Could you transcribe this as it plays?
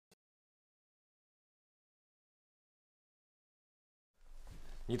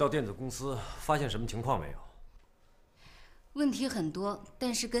你到电子公司发现什么情况没有？问题很多，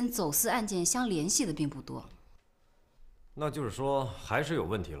但是跟走私案件相联系的并不多。那就是说还是有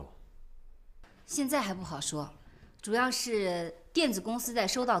问题喽？现在还不好说，主要是电子公司在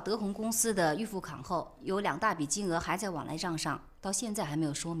收到德宏公司的预付款后，有2大笔金额还在往来账上，到现在还没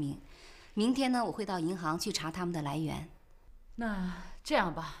有说明。明天呢，我会到银行去查他们的来源。那这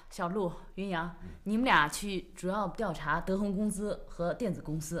样吧，小陆、云阳，你们俩去主要调查德宏公司和电子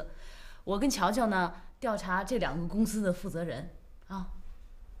公司，我跟乔乔呢调查这2个公司的负责人啊。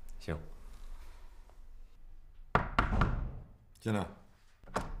行。进来。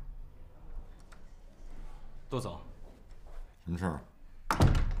杜总，什么事儿？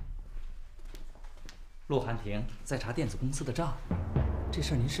陆寒亭在查电子公司的账，这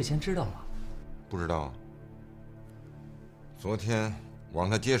事儿您事先知道吗？不知道。昨天我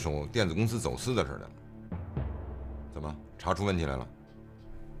让他接手电子公司走私的事儿来了。怎么查出问题来了？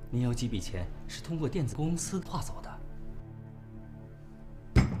您有几笔钱是通过电子公司划走的？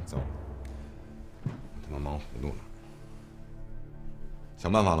走，我他妈忙糊涂了。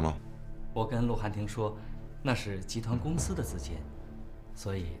想办法了吗？我跟陆寒亭说，那是集团公司的资金，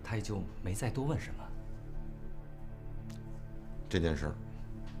所以他也就没再多问什么。这件事儿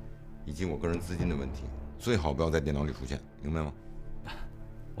以及我个人资金的问题，最好不要在电脑里出现，明白吗？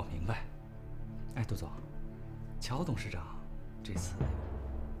我明白。哎，杜总，乔董事长这次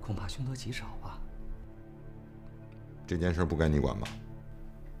恐怕凶多吉少吧？这件事不该你管吧？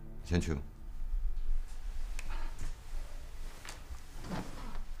先去吧。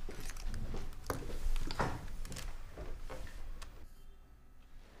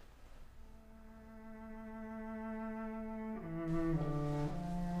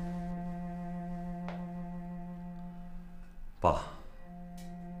爸，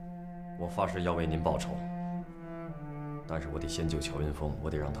我发誓要为您报仇，但是我得先救乔云峰，我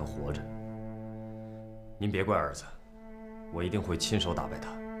得让他活着。您别怪儿子，我一定会亲手打败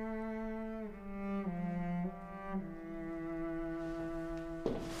他。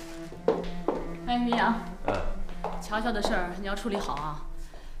哎，云阳，乔乔的事儿你要处理好啊。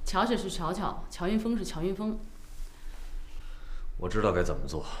乔乔是乔乔，乔云峰是乔云峰。我知道该怎么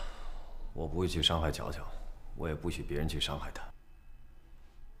做，我不会去伤害乔乔。我也不许别人去伤害他。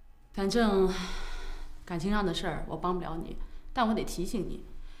反正感情上的事儿我帮不了你，但我得提醒你，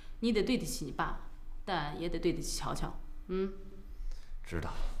你得对得起你爸，但也得对得起乔乔。嗯，知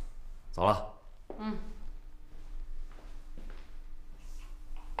道。走了。嗯。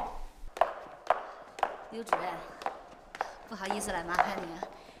刘主任，不好意思来麻烦你了，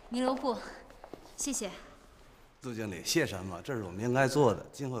您留步，谢谢。杜经理，谢什么？这是我们应该做的。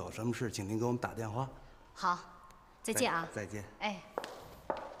今后有什么事，请您给我们打电话。好，再见啊！再见。哎，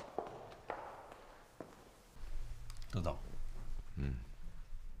杜总，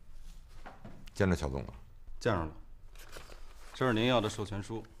见着乔总了。见着了。这是您要的授权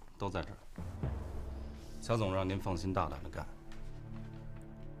书，都在这儿。乔总让您放心大胆的干。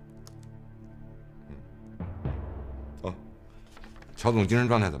哦，乔总精神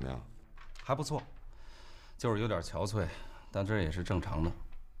状态怎么样？还不错，就是有点憔悴，但这也是正常的。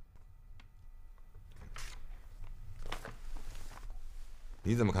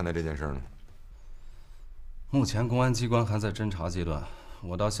你怎么看待这件事呢？目前公安机关还在侦查阶段，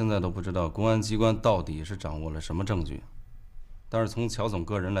我到现在都不知道公安机关到底是掌握了什么证据。但是从乔总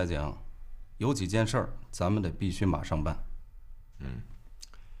个人来讲，有几件事儿咱们得必须马上办。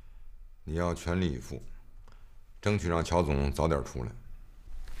你要全力以赴，争取让乔总早点出来。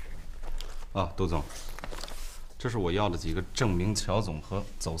啊，杜总，这是我要的几个证明乔总和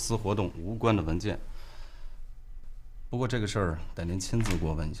走私活动无关的文件。不过这个事儿得您亲自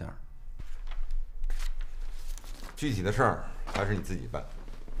过问一下。具体的事儿还是你自己办。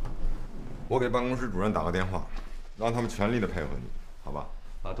我给办公室主任打个电话，让他们全力的配合你，好吧？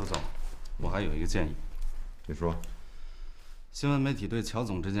啊，杜总，我还有一个建议。你说。新闻媒体对乔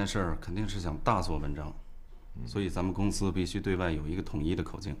总这件事儿肯定是想大做文章，所以咱们公司必须对外有一个统一的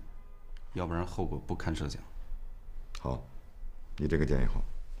口径，要不然后果不堪设想。好，你这个建议好。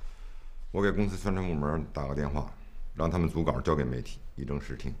我给公司宣传部门打个电话，让他们组稿交给媒体，以正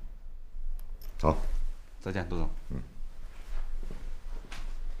视听。好，再见，杜总。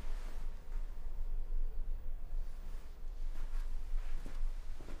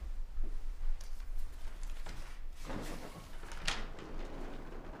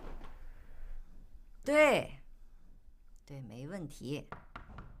对，没问题，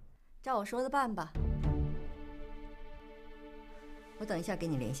照我说的办吧。我等一下给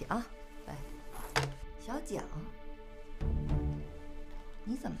你联系啊，拜。小蒋，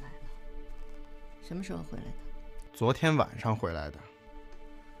你怎么来了？什么时候回来的？昨天晚上回来的。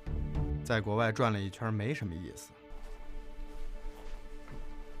在国外转了一圈没什么意思，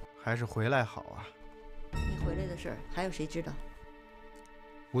还是回来好啊。你回来的事儿还有谁知道？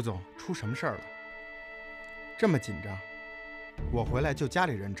吴总，出什么事儿了？这么紧张？我回来就家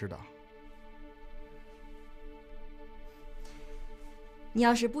里人知道。你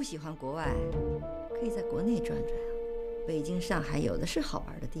要是不喜欢国外，可以在国内转转啊。北京、上海有的是好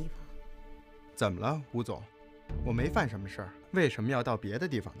玩的地方。怎么了，吴总？我没犯什么事儿，为什么要到别的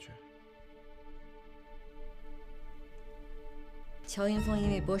地方去？乔云峰因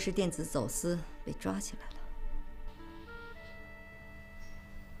为博士电子走私被抓起来了。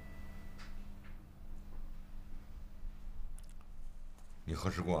你核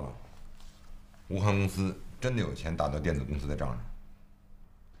实过了？武汉公司真的有钱打到电子公司的账上？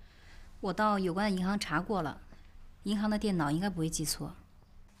我到有关的银行查过了，银行的电脑应该不会记错。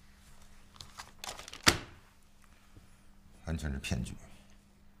完全是骗局。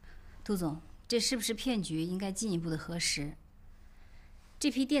杜总，这是不是骗局，应该进一步的核实。这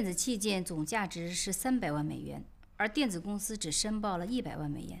批电子器件总价值是300万美元，而电子公司只申报了100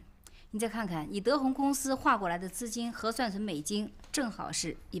万美元。你再看看，以德宏公司划过来的资金核算成美金，正好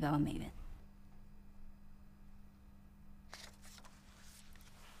是100万美元。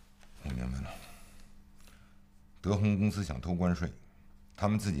我明白了，德宏公司想偷关税，他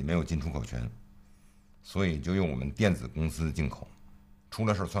们自己没有进出口权，所以就用我们电子公司进口，出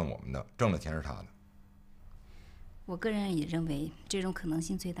了事算我们的，挣了钱是他的。我个人也认为这种可能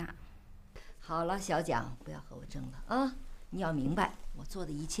性最大。好了，小蒋，不要和我争了啊！你要明白，我做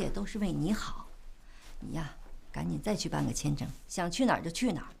的一切都是为你好。你呀，赶紧再去办个签证，想去哪儿就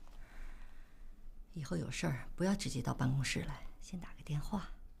去哪儿。以后有事儿不要直接到办公室来，先打个电话。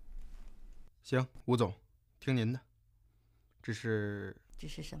行，吴总，听您的。只是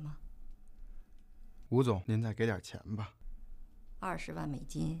什么？吴总，您再给点钱吧。20万美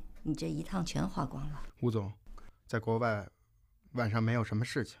金，你这一趟全花光了。吴总，在国外晚上没有什么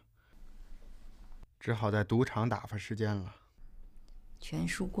事情，只好在赌场打发时间了。全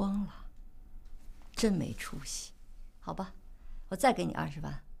输光了，真没出息。好吧，我再给你20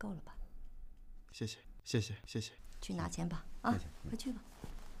万，够了吧？谢谢，谢谢，谢谢。去拿钱吧，啊，快去吧。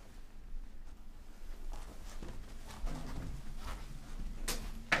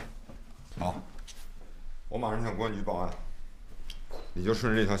好，我马上向公安局报案，你就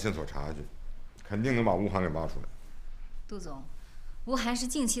顺着这条线索查下去，肯定能把吴涵给挖出来。杜总，吴涵是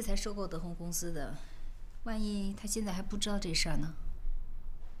近期才收购德宏公司的，万一他现在还不知道这事儿呢？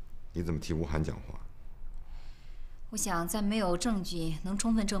你怎么替吴涵讲话？我想，在没有证据能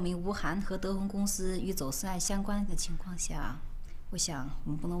充分证明吴涵和德宏公司与走私案相关的情况下，我想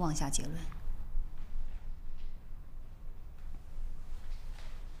我们不能妄下结论。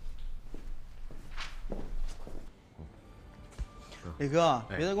磊哥，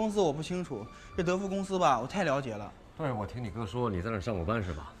别的公司我不清楚，这德福公司吧，我太了解了。对，我听你哥说你在那上过班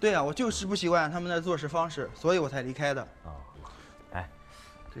是吧？对啊，我就是不习惯他们的做事方式，所以我才离开的。啊，哎，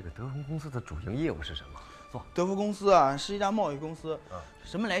这个德宏公司的主营业务是什么？坐。德福公司啊，是一家贸易公司，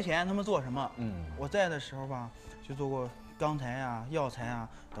什么来钱他们做什么。我在的时候吧，就做过钢材啊、药材啊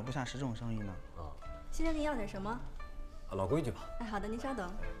等不下10种生意呢。啊，先生，您要点什么？老规矩吧。哎，好的，您稍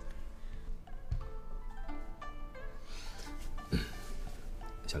等。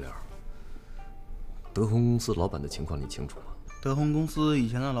小刘，德宏公司老板的情况你清楚吗？德宏公司以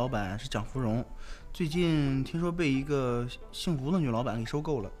前的老板是蒋芙蓉，最近听说被一个姓吴的女老板给收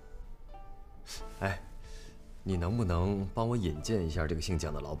购了。哎，你能不能帮我引荐一下这个姓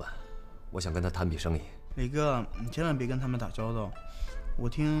蒋的老板？我想跟他谈笔生意。磊哥，你千万别跟他们打交道。我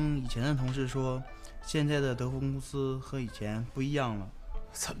听以前的同事说，现在的德宏公司和以前不一样了。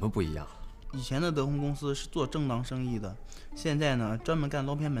怎么不一样？以前的德宏公司是做正当生意的，现在呢专门干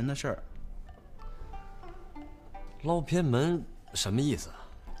捞偏门的事儿。捞偏门什么意思？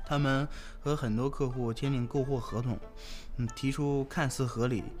他们和很多客户签订购货合同，提出看似合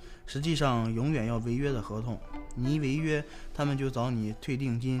理，实际上永远要违约的合同。你一违约，他们就找你退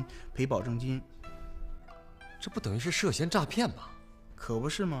定金、赔保证金。这不等于是涉嫌诈骗吗？可不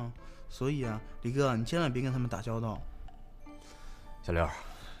是吗？所以啊，李哥，你千万别跟他们打交道。小刘，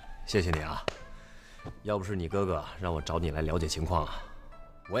谢谢你啊！要不是你哥哥让我找你来了解情况啊，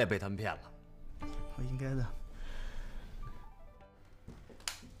我也被他们骗了。我应该的。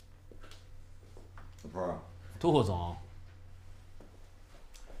小坡，杜总，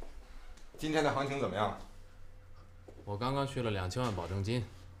今天的行情怎么样？我刚刚续了2000万保证金。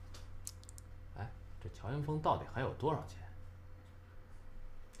哎，这乔云峰到底还有多少钱？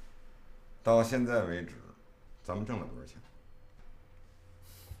到现在为止，咱们挣了多少钱？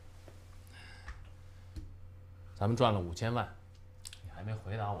咱们赚了5000万，你还没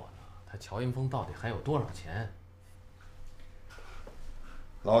回答我呢，他乔云峰到底还有多少钱？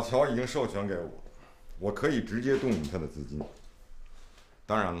老乔已经授权给我，我可以直接动用他的资金。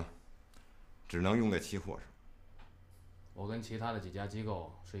当然了，只能用在期货上。我跟其他的几家机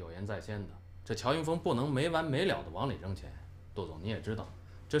构是有言在先的，这乔云峰不能没完没了的往里扔钱。杜总，你也知道，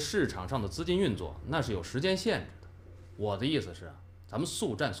这市场上的资金运作那是有时间限制的。我的意思是，咱们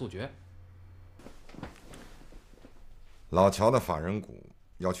速战速决。老乔的法人股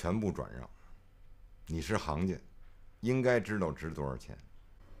要全部转让，你是行家，应该知道值多少钱。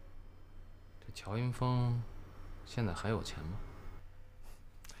这乔云峰现在还有钱吗？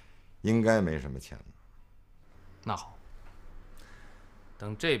应该没什么钱了。那好，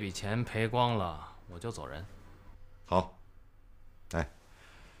等这笔钱赔光了，我就走人。好。哎，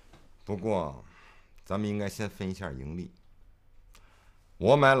不过咱们应该先分一下盈利。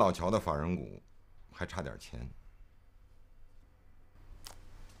我买老乔的法人股还差点钱。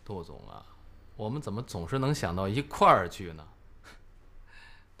杜总啊，我们怎么总是能想到一块儿去呢？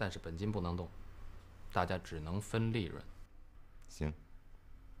但是本金不能动，大家只能分利润。行，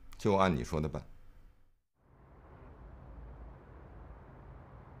就按你说的办。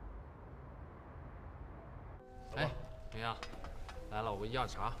哎，怎么样？来了，我给你要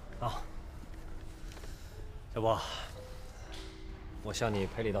茶。好。小波，我向你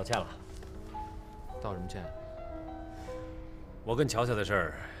赔礼道歉了。道什么歉？我跟乔乔的事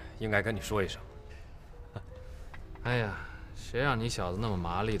儿，应该跟你说一声。哎呀，谁让你小子那么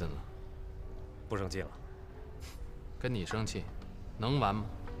麻利的呢？不生气了。跟你生气，能完吗？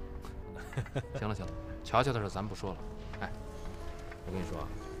行了行了，乔乔的事咱不说了。哎，我跟你说啊，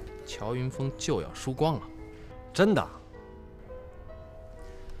乔云峰就要输光了。真的？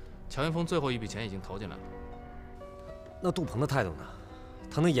乔云峰最后一笔钱已经投进来了。那杜鹏的态度呢？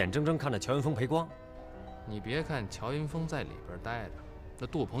他能眼睁睁看着乔云峰赔光？你别看乔云峰在里边待着，那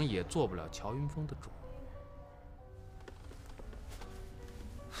杜鹏也做不了乔云峰的主。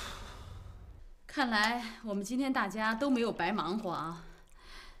看来我们今天大家都没有白忙活啊。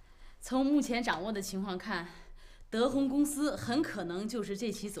从目前掌握的情况看，德宏公司很可能就是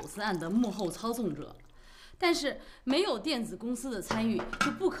这起走私案的幕后操纵者。但是没有电子公司的参与，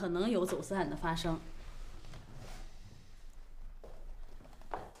就不可能有走私案的发生。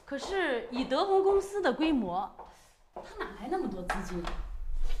可是以德宏公司的规模，他哪来那么多资金？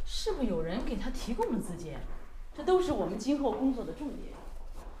是不是有人给他提供了资金？这都是我们今后工作的重点。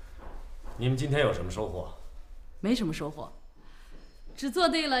你们今天有什么收获？没什么收获，只做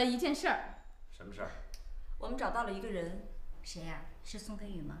对了一件事儿。什么事儿？我们找到了一个人。谁呀？是宋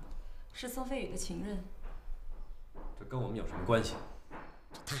飞宇吗？是宋飞宇的情人。这跟我们有什么关系？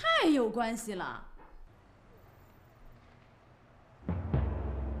这太有关系了。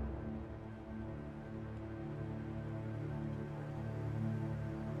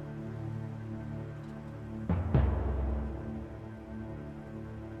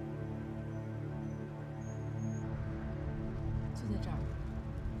就在这儿。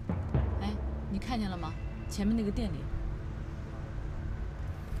哎，你看见了吗？前面那个店里。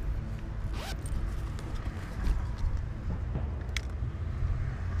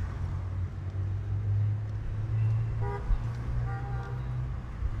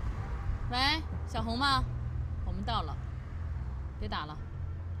喂，小红吗？我们到了，别打了，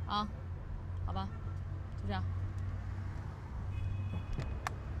啊，好吧，就这样。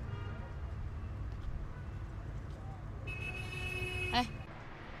哎，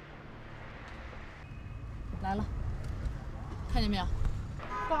来了，看见没有？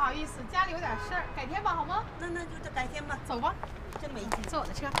不好意思，家里有点事儿，改天吧，好吗？那就改天吧。走吧，真没劲。坐我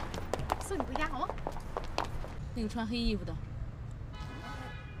的车，送你回家，好吗？那个穿黑衣服的。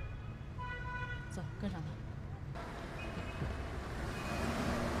走，跟上他。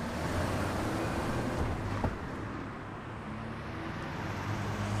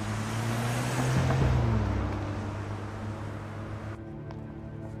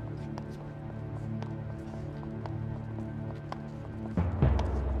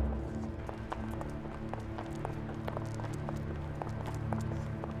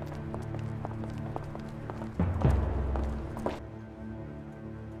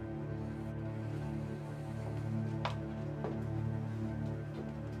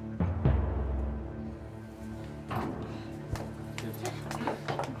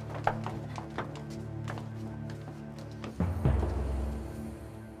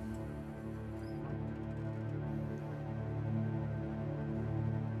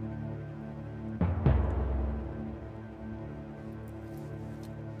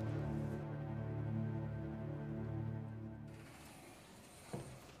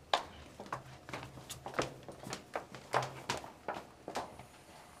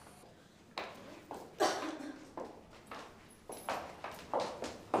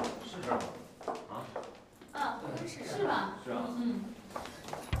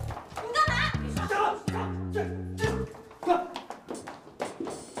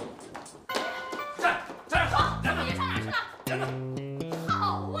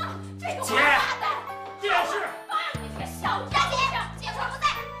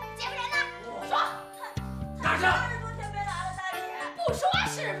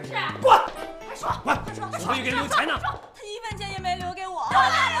快！他说宋飞宇给你留钱呢，他1分钱也没留给我。我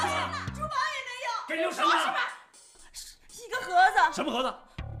哪留钱呢？珠宝也没有。给你留什么？一个盒子。什么盒子？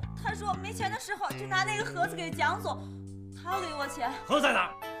他说没钱的时候就拿那个盒子给蒋总，他要给我钱。盒子在哪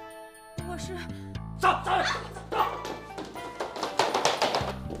儿？我是。走。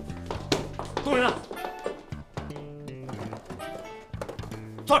工人呢？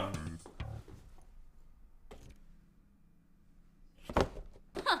坐着。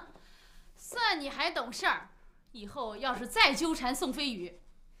哼，算你还懂事儿。以后要是再纠缠宋飞宇，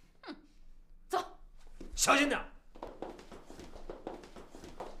哼，走，小心点。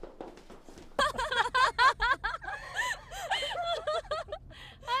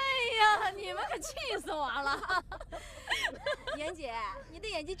哎呀，你们可气死我了！妍姐，你的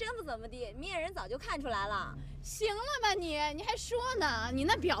演技真不怎么地，明眼人早就看出来了。行了吧你还说呢？你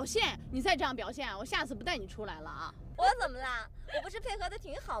那表现，你再这样表现，我下次不带你出来了啊！我怎么啦？我不是配合的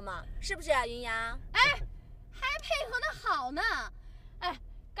挺好吗？是不是啊，云阳？哎，还配合的好呢。哎，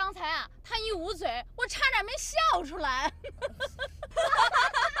刚才啊，他一捂嘴，我差点没笑出来。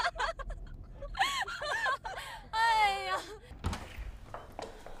哎呀，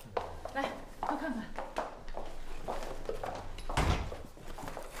来，快看看。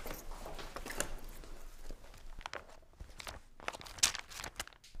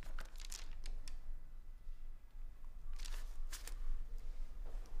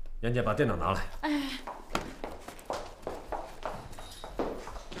妍姐，把电脑拿来。哎，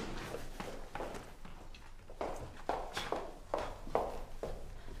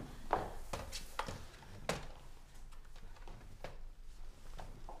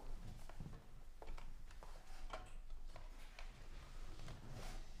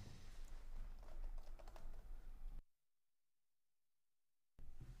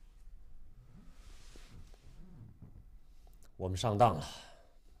我们上当了。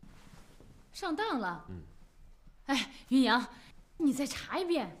上当了。哎，云阳，你再查一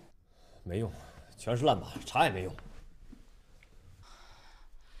遍。没用，全是烂码，查也没用。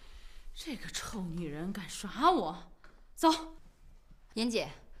这个臭女人敢耍我！走，妍姐，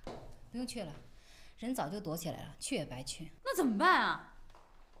不用去了，人早就躲起来了，去也白去。那怎么办啊？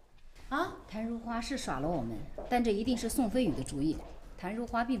啊？谭如花是耍了我们，但这一定是宋飞宇的主意，谭如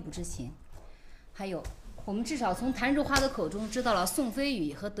花并不知情。还有，我们至少从谭如花的口中知道了宋飞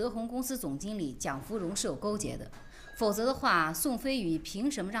宇和德宏公司总经理蒋芙蓉是有勾结的，否则的话，宋飞宇凭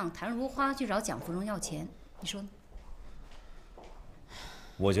什么让谭如花去找蒋芙蓉要钱？你说呢？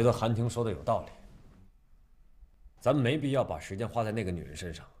我觉得韩婷说的有道理，咱们没必要把时间花在那个女人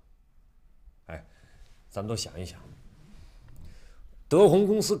身上。哎，咱们都想一想，德宏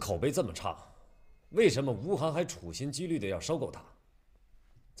公司口碑这么差，为什么吴晗还处心积虑的要收购它？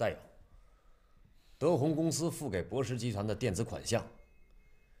再有，德宏公司付给博时集团的电子款项，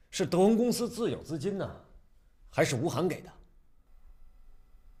是德宏公司自有资金呢，还是吴晗给的？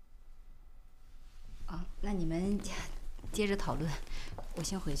啊，那你们接着讨论，我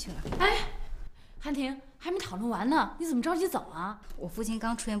先回去了。哎，韩婷还没讨论完呢，你怎么着急走啊？我父亲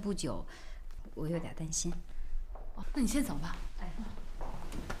刚出院不久，我有点担心。哦，那你先走吧。哎，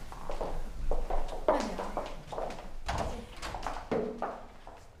慢点。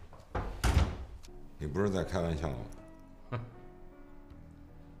你不是在开玩笑吗？哼，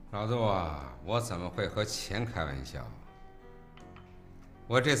老杜啊，我怎么会和钱开玩笑？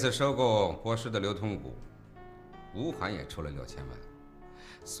我这次收购博时的流通股，吴晗也出了6000万，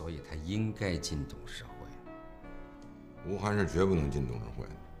所以他应该进董事会。吴晗是绝不能进董事会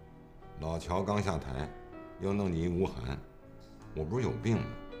的。老乔刚下台，又弄你一吴晗，我不是有病吗？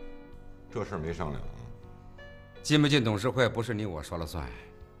这事儿没商量啊。进不进董事会不是你我说了算，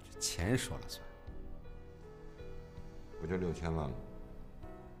是钱说了算。不就6000万吗？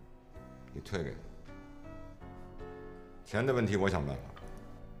你退给他。钱的问题我想办法。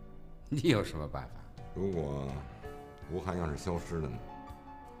你有什么办法？如果吴晗要是消失了呢？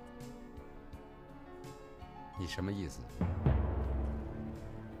你什么意思？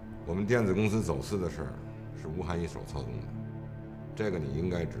我们电子公司走私的事儿是吴晗一手操纵的，这个你应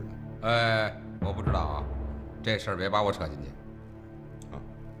该知道。哎，我不知道啊，这事儿别把我扯进去。啊，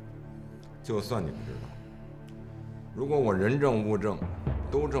就算你不知道，如果我人证物证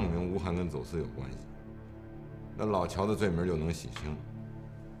都证明吴晗跟走私有关系，那老乔的罪名就能洗清。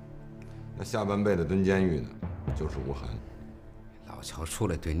那下半辈子蹲监狱的，就是吴晗。老乔出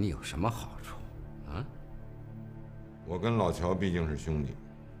来对你有什么好处？啊？我跟老乔毕竟是兄弟，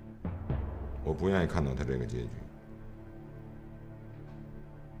我不愿意看到他这个结局。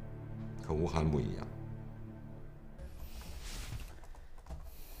可吴晗不一样。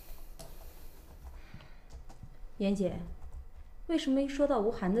妍姐，为什么一说到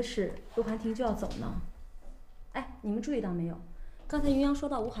吴晗的事，陆寒亭就要走呢？哎，你们注意到没有？刚才云阳说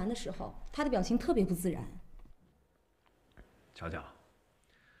到吴晗的时候，他的表情特别不自然。乔乔，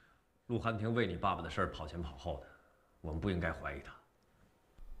陆寒亭为你爸爸的事儿跑前跑后的，我们不应该怀疑他。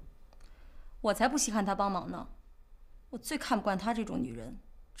我才不稀罕他帮忙呢！我最看不惯他这种女人，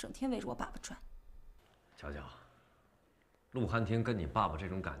整天围着我爸爸转。乔乔，陆寒亭跟你爸爸这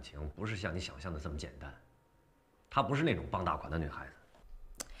种感情不是像你想象的这么简单，她不是那种傍大款的女孩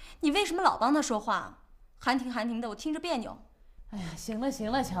子。你为什么老帮他说话？韩婷韩婷的，我听着别扭。哎呀，行了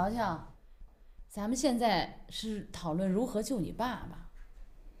行了，乔乔，咱们现在是讨论如何救你爸爸。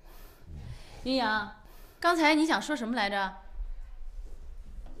云阳，刚才你想说什么来着？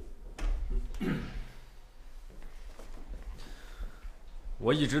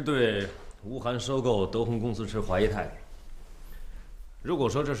我一直对吴晗收购德宏公司持怀疑态度。如果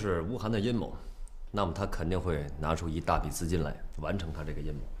说这是吴晗的阴谋，那么他肯定会拿出一大笔资金来完成他这个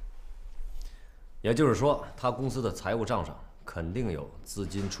阴谋。也就是说，他公司的财务账上肯定有资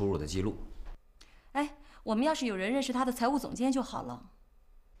金出入的记录。哎，我们要是有人认识他的财务总监就好了。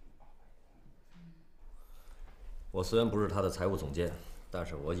我虽然不是他的财务总监，但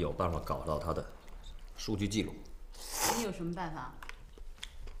是我有办法搞到他的数据记录。你有什么办法？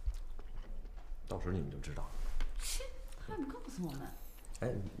到时候你们就知道了。切，还不告诉我们？哎，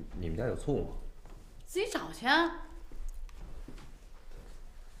你们家有醋吗？自己找去啊！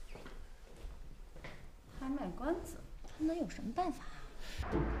还卖关子，他能有什么办法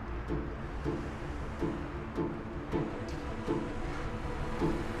啊？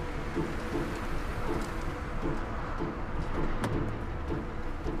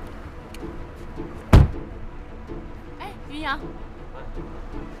哎，云阳，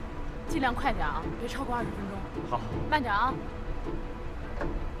尽量快点啊，别超过20分钟。好，慢点啊。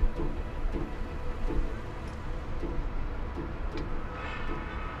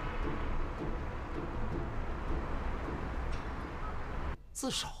自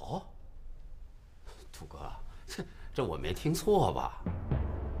首？土哥，这我没听错吧？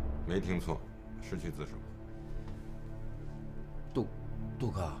没听错，是去自首。杜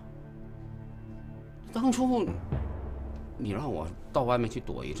哥，当初你让我到外面去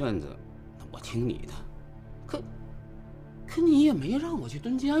躲一阵子，我听你的，可你也没让我去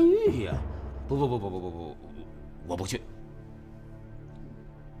蹲监狱呀！不，我不去。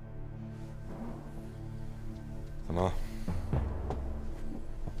怎么？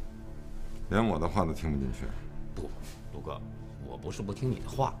连我的话都听不进去？不，杜哥，我不是不听你的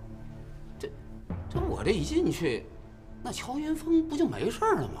话，这我这一进去，那乔云峰不就没事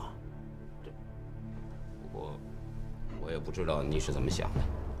了吗？不过我也不知道你是怎么想的，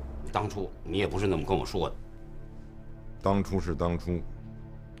当初你也不是那么跟我说的。当初是当初，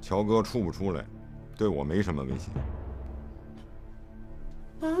乔哥出不出来，对我没什么威胁。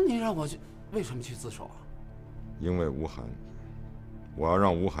那你让我去，为什么去自首啊？因为吴晗，我要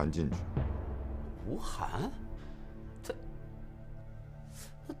让吴晗进去。吴晗，他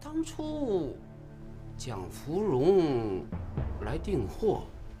当初蒋芙蓉来订货，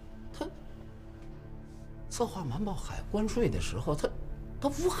他策划瞒报海关税的时候，他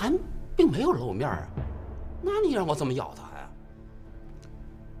吴晗并没有露面啊。那你让我怎么咬他呀？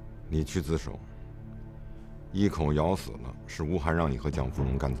你去自首，一口咬死了是吴晗让你和蒋芙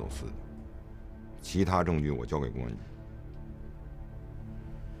蓉干走私的，其他证据我交给公安局。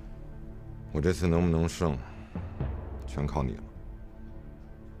我这次能不能胜，全靠你了。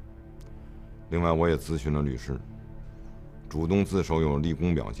另外，我也咨询了律师，主动自首有立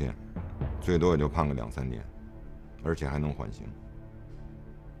功表现，最多也就判个2、3年，而且还能缓刑。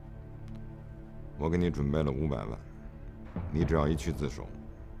我给你准备了500万，你只要一去自首，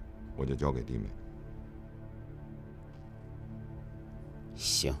我就交给弟妹。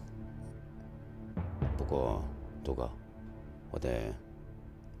行，不过杜哥，我得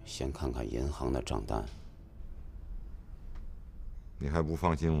先看看银行的账单。你还不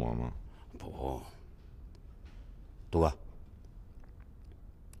放心我吗？不，杜哥，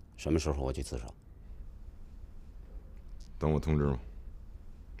什么时候我去自首？等我通知吧。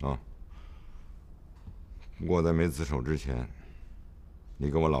啊。不过在没自首之前，你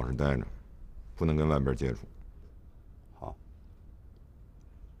给我老实待着，不能跟外边接触。好。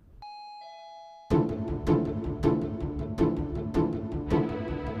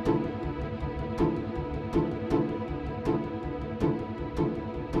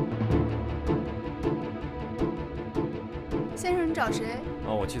先生，你找谁？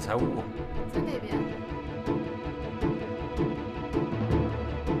哦，我去财务部。在那边。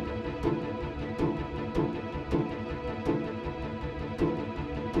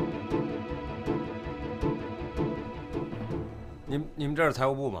你们这是财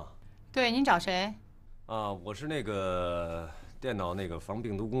务部吗？对，您找谁？啊，我是那个电脑那个防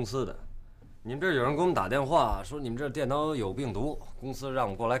病毒公司的。你们这有人给我们打电话说你们这电脑有病毒，公司让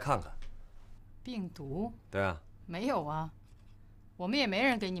我过来看看。病毒？对啊。没有啊，我们也没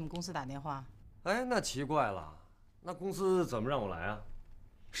人给你们公司打电话。哎，那奇怪了，那公司怎么让我来啊？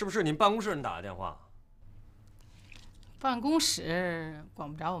是不是你们办公室人打的电话？办公室管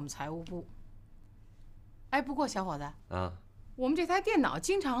不着我们财务部。哎，不过小伙子啊，我们这台电脑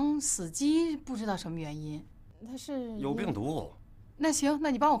经常死机，不知道什么原因。它是有病毒。那行，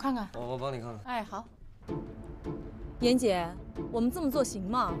那你帮我看看。我帮你看看。哎，好。妍姐，我们这么做行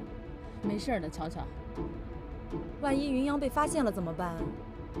吗？没事的，乔乔。万一云阳被发现了怎么办？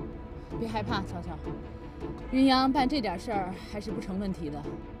别害怕，乔乔。云阳办这点事儿还是不成问题的。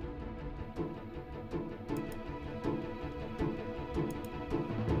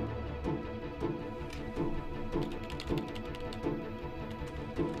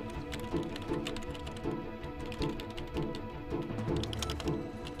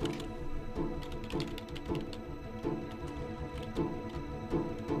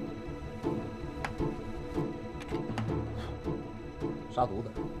杀毒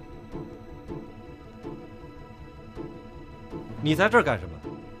的。你在这儿干什么？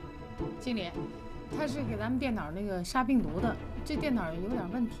经理，他是给咱们电脑那个杀病毒的，这电脑有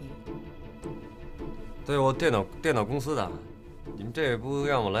点问题。对，我电脑公司的，你们这不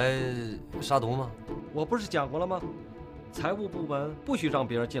让我来杀毒吗？我不是讲过了吗？财务部门不许让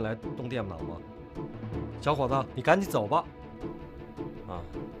别人进来动电脑吗？小伙子，你赶紧走吧。啊，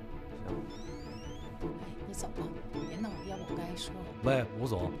行。哎，你走吧，别弄冤枉该说了。喂，吴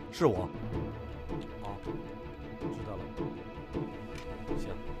总，是我。好，知道了。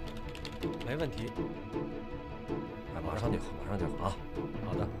行，没问题。哎，马上就好，马上就好啊。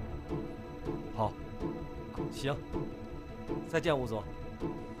好的。好。行。再见，吴总。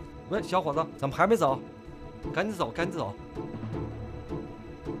喂，小伙子，怎么还没走？赶紧走，赶紧走。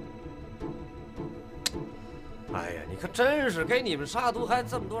哎呀，你可真是给你们杀毒还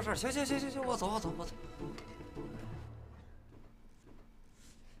这么多事儿。行，我走。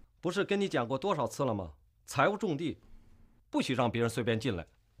不是跟你讲过多少次了吗？财务重地，不许让别人随便进来。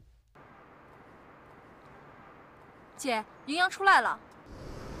姐，云阳出来了。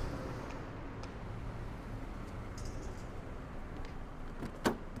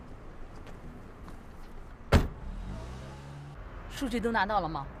数据都拿到了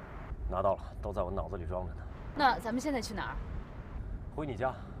吗？拿到了，都在我脑子里装着呢。那咱们现在去哪儿？回你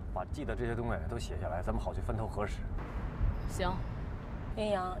家，把记得这些东西都写下来，咱们好去分头核实。行。云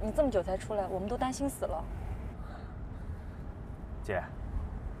阳，你这么久才出来，我们都担心死了。姐，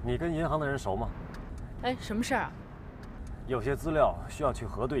你跟银行的人熟吗？哎，什么事儿啊？有些资料需要去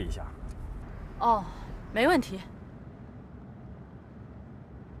核对一下。哦，没问题。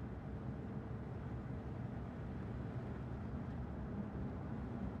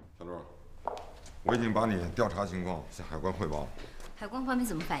小陆，我已经把你调查情况向海关汇报了。海关方面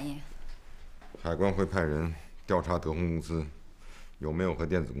怎么反应？海关会派人调查德宏公司有没有和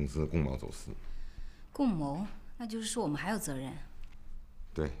电子公司共谋走私。共谋？那就是说我们还有责任。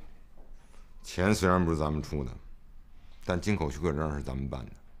对，钱虽然不是咱们出的，但进口许可证是咱们办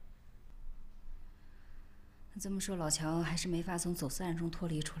的。那这么说，老乔还是没法从走私案中脱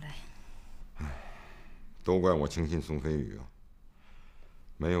离出来。唉，都怪我轻信宋飞宇啊，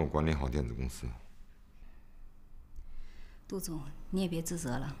没有管理好电子公司。杜总，你也别自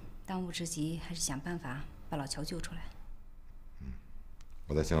责了，当务之急还是想办法把老乔救出来。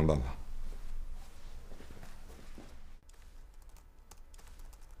我再想想办法。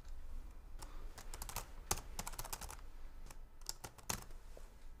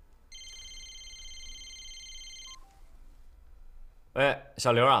喂，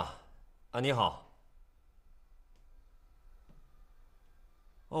小刘啊，你好。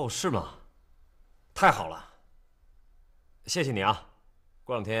哦，是吗？太好了，谢谢你啊！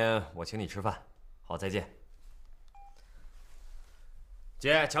过两天我请你吃饭。好，再见。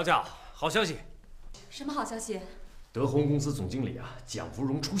姐，瞧瞧，好消息！什么好消息？德宏公司总经理啊，蒋芙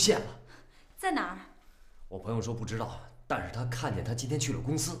蓉出现了。在哪儿？我朋友说不知道，但是他看见他今天去了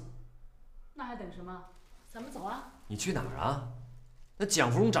公司。那还等什么？咱们走啊！你去哪儿啊？那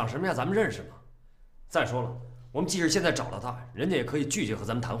蒋芙蓉长什么样，咱们认识吗？再说了，我们即使现在找到他，人家也可以拒绝和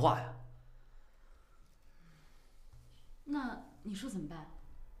咱们谈话呀。那你说怎么办？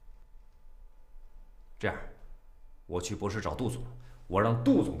这样，我去博士找杜总，我让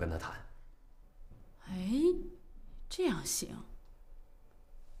杜总跟他谈。哎，这样行。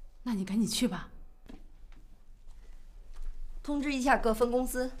那你赶紧去吧。通知一下各分公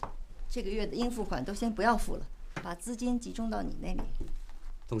司，这个月的应付款都先不要付了。把资金集中到你那里。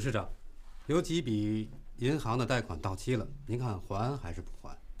董事长，有几笔银行的贷款到期了，您看还还是不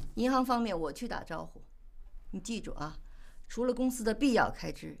还？银行方面我去打招呼，你记住啊，除了公司的必要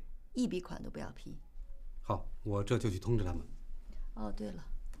开支，一笔款都不要批。好，我这就去通知他们。哦，对了，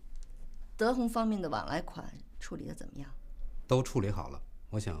德宏方面的往来款处理的怎么样？都处理好了，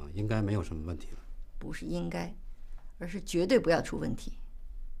我想应该没有什么问题了。不是应该，而是绝对不要出问题。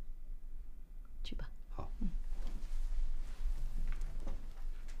去吧。好。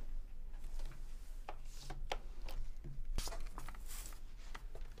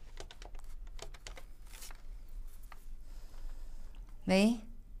喂，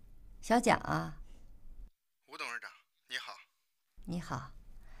小蒋啊。吴董事长，你好。你好，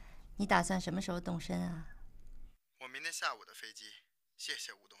你打算什么时候动身啊？我明天下午的飞机。谢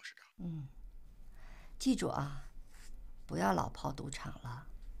谢吴董事长。记住啊，不要老跑赌场了，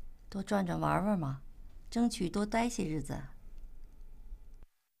多转转玩玩嘛，争取多待些日子。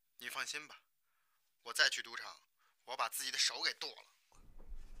你放心吧，我再去赌场，我把自己的手给剁了。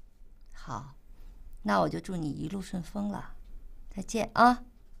好，那我就祝你一路顺风了。再见啊！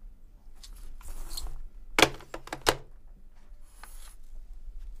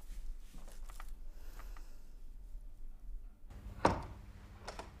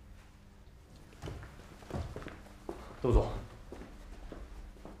杜总，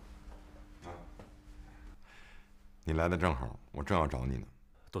你来的正好，我正要找你呢。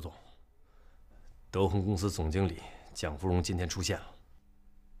杜总，德宏公司总经理蒋芙蓉今天出现了。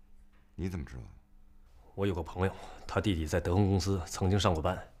你怎么知道？我有个朋友，他弟弟在德宏公司曾经上过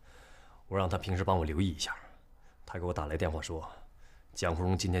班，我让他平时帮我留意一下。他给我打来电话说，蒋芙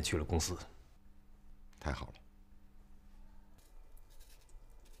蓉今天去了公司。太好了。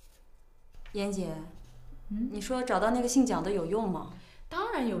妍姐，你说找到那个姓蒋的有用吗？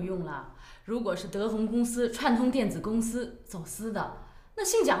当然有用了。如果是德宏公司串通电子公司走私的，那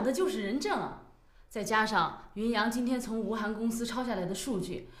姓蒋的就是人证啊。再加上云阳今天从吴涵公司抄下来的数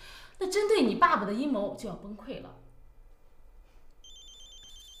据，那针对你爸爸的阴谋就要崩溃了。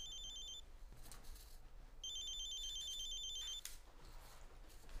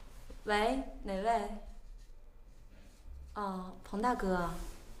喂，哪位？哦，彭大哥。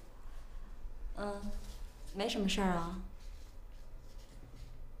没什么事儿啊。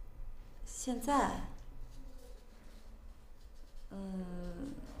现在？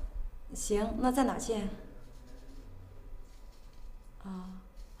行，那在哪儿见？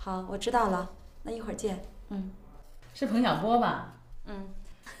好，我知道了，那一会儿见。是彭晓波吧？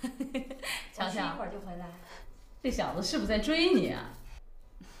乔乔，一会儿就回来。这小子是不是在追你啊？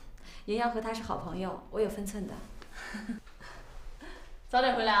云阳和他是好朋友，我有分寸的。早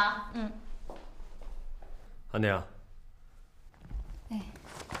点回来啊。安娘，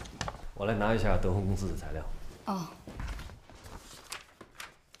我来拿一下德宏公司的材料。哦。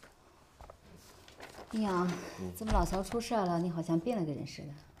阴阳，怎么老乔出事了，你好像变了个人似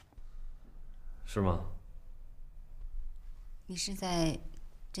的？是吗？你是在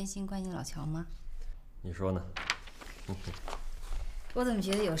真心关心老乔吗？你说呢？我怎么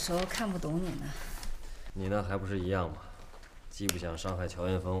觉得有时候看不懂你呢？你呢，还不是一样吗？既不想伤害乔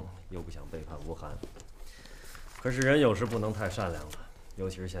云峰，又不想背叛吴涵。可是人有时不能太善良了，尤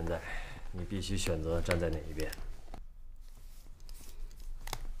其是现在，你必须选择站在哪一边。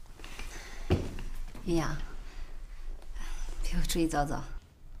云阳，陪我出去走走。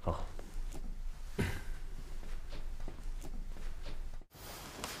好。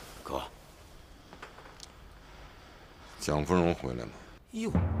哥，蒋芙蓉回来了。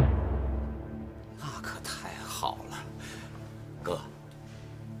哟，那可太好了，哥，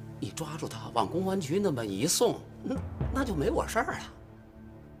你抓住他往公安局那么一送，那就没我事儿了。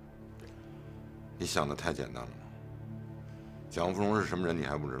你想的太简单了。蒋芙蓉是什么人，你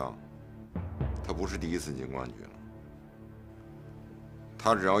还不知道？他不是第一次进公安局了。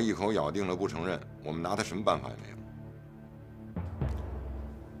他只要一口咬定了不承认，我们拿他什么办法也没有。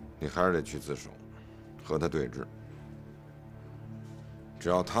你还是得去自首，和他对峙。只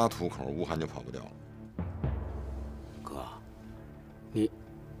要他吐口，吴涵就跑不掉了。哥，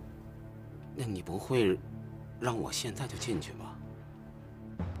那你不会让我现在就进去吧？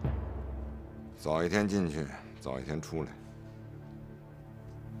早一天进去，早一天出来。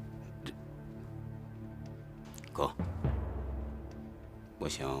哥，我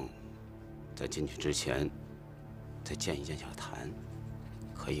想在进去之前再见一见小谭，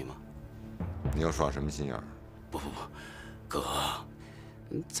可以吗？你要耍什么心眼儿？不，哥，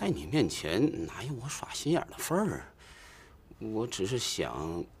在你面前哪有我耍心眼的份儿？我只是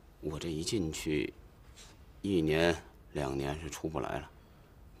想，我这一进去，1年2年是出不来了。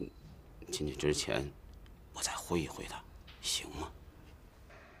进去之前，我再会一会他，行吗？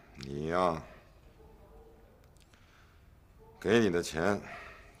你呀，给你的钱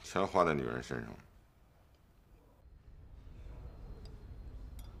全花在女人身上了。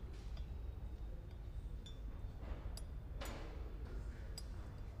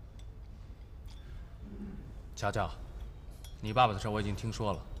乔乔，你爸爸的事我已经听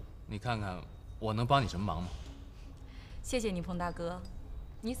说了，你看看我能帮你什么忙吗？谢谢你，彭大哥。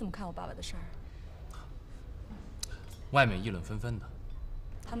你怎么看我爸爸的事儿？外面议论纷纷的，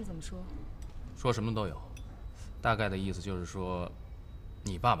他们怎么说？说什么都有，大概的意思就是说，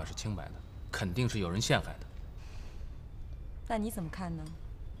你爸爸是清白的，肯定是有人陷害的。那你怎么看呢？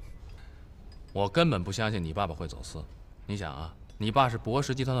我根本不相信你爸爸会走私。你想啊，你爸是博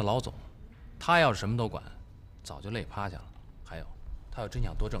时集团的老总，他要是什么都管，早就累趴下了。还有，他要真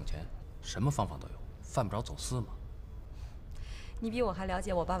想多挣钱，什么方法都有，犯不着走私嘛。你比我还了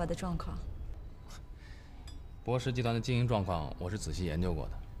解我爸爸的状况。博时集团的经营状况，我是仔细研究过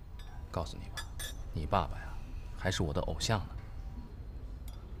的。告诉你吧，你爸爸呀，还是我的偶像呢。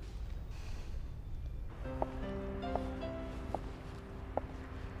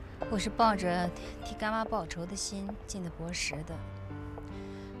我是抱着替干妈报仇的心进的博时的，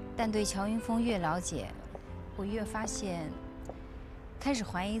但对乔云峰越了解，我越发现，开始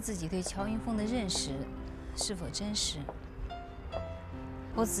怀疑自己对乔云峰的认识是否真实。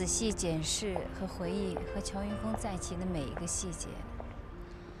我仔细检视和回忆和乔云峰在一起的每一个细节，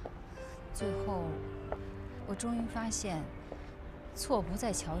最后，我终于发现，错不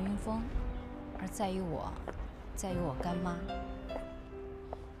在乔云峰，而在于我干妈。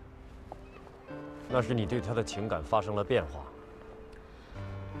那是你对他的情感发生了变化。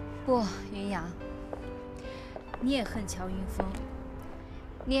不，云阳，你也恨乔云峰，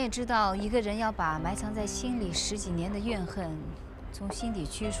你也知道，一个人要把埋藏在心里10几年的怨恨从心底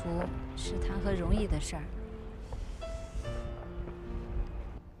驱除，是谈何容易的事儿。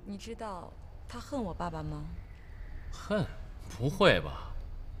你知道他恨我爸爸吗？恨？不会吧？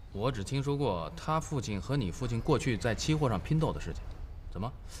我只听说过他父亲和你父亲过去在期货上拼斗的事情。怎么？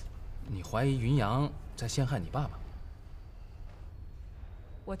你怀疑云阳在陷害你爸爸？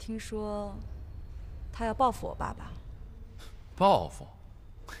我听说他要报复我爸爸。报复？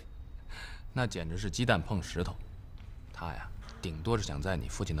那简直是鸡蛋碰石头。他呀，顶多是想在你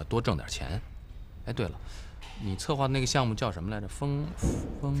父亲那多挣点钱。哎，对了，你策划的那个项目叫什么来着？枫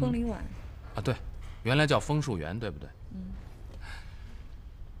林晚。啊，对，原来叫枫树园，对不对？嗯。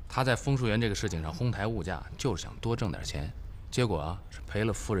他在枫树园这个事情上哄抬物价，就是想多挣点钱。结果啊，是赔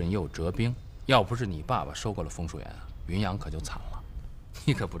了夫人又折兵。要不是你爸爸收购了枫树园啊，云阳可就惨了。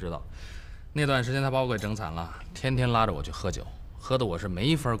你可不知道，那段时间他把我给整惨了，天天拉着我去喝酒，喝得我是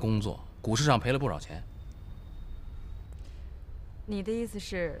没法工作，股市上赔了不少钱。你的意思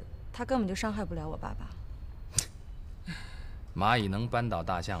是，他根本就伤害不了我爸爸？蚂蚁能扳倒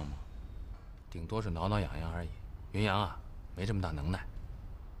大象吗？顶多是挠挠痒痒而已。云阳啊，没这么大能耐。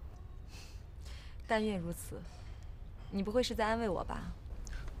但愿如此。你不会是在安慰我吧？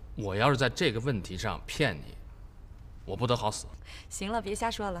我要是在这个问题上骗你，我不得好死。行了，别瞎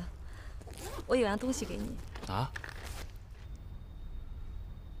说了。我有样东西给你。啊？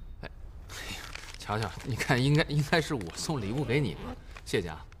哎，瞧瞧，你看，应该是我送礼物给你吧？谢谢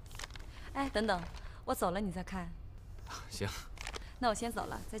啊。哎，等等，我走了你再看。行。那我先走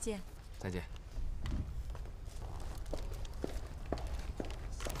了，再见。再见。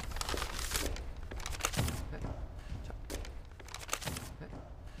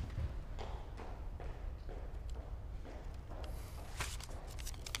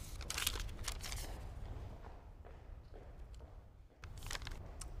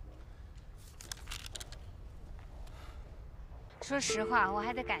说实话，我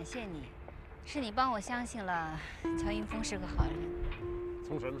还得感谢你，是你帮我相信了乔云峰是个好人。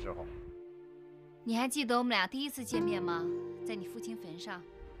从什么时候？你还记得我们俩第一次见面吗？在你父亲坟上，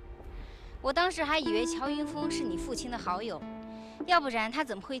我当时还以为乔云峰是你父亲的好友，要不然他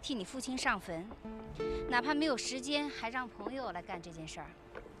怎么会替你父亲上坟？哪怕没有时间，还让朋友来干这件事儿。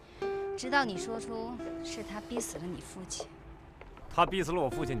直到你说出是他逼死了你父亲。他逼死了我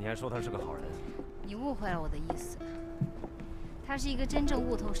父亲，你还说他是个好人？你误会了我的意思。他是一个真正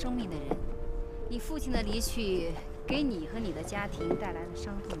悟透生命的人。你父亲的离去给你和你的家庭带来了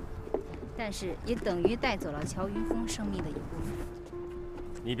伤痛，但是也等于带走了乔云峰生命的一部分。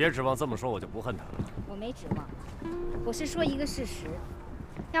你别指望这么说我就不恨他了。我没指望，我是说一个事实。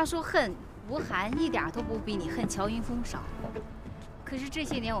要说恨，吴晗一点都不比你恨乔云峰少。可是这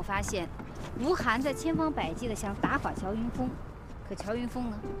些年我发现，吴晗在千方百计地想打垮乔云峰，可乔云峰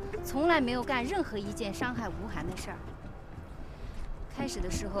呢，从来没有干任何一件伤害吴晗的事儿。开始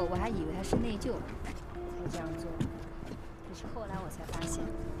的时候我还以为他是内疚，才会这样做，可是后来我才发现，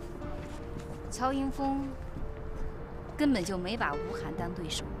乔云峰根本就没把吴晗当对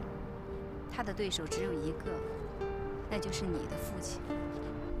手，他的对手只有一个，那就是你的父亲。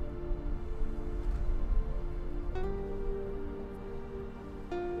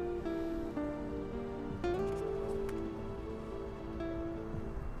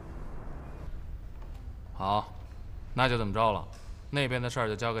好，那就这么着了，那边的事儿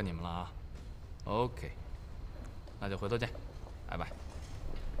就交给你们了啊。OK， 那就回头见，拜拜。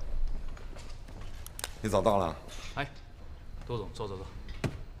你早到了。哎，杜总，坐。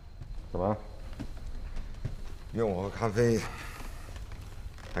怎么？约我喝咖啡，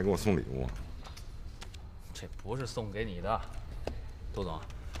还给我送礼物？这不是送给你的，杜总，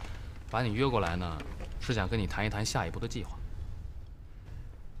把你约过来呢，是想跟你谈一谈下一步的计划。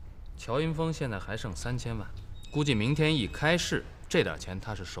乔云峰现在还剩3000万，估计明天一开市，这点钱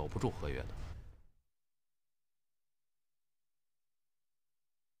他是守不住合约的。